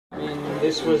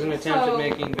This was an attempt at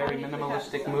making very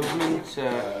minimalistic movement.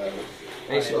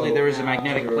 Basically, there is a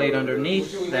magnetic plate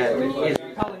underneath that is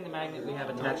repelling the magnet we have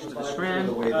attached to the strand.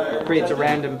 It creates a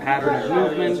random pattern of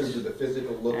movement,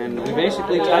 and we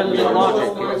basically type it in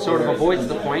Logic. It sort of avoids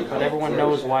the point, but everyone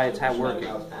knows why it's working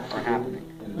or happening.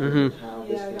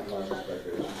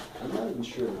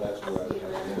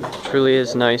 It really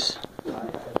is nice.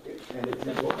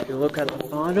 If you look at the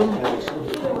bottom,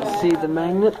 see the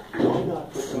magnet?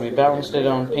 And we balanced it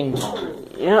on ping pong.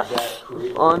 Yeah,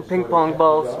 on ping pong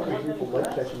balls.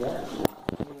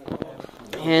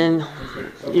 And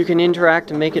you can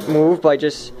interact and make it move by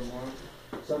just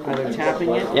either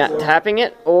tapping it. Yeah, tapping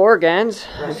it, or against,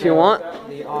 if you want.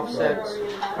 The offset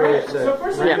creates a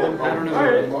random pattern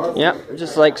of movement. Yeah,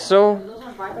 just like so.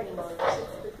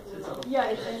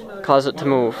 Cause it to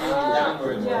move.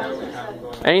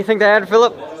 Anything to add,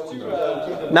 Philip?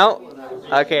 No?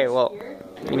 Okay, well,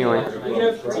 anyway.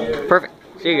 Perfect.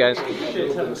 See you guys.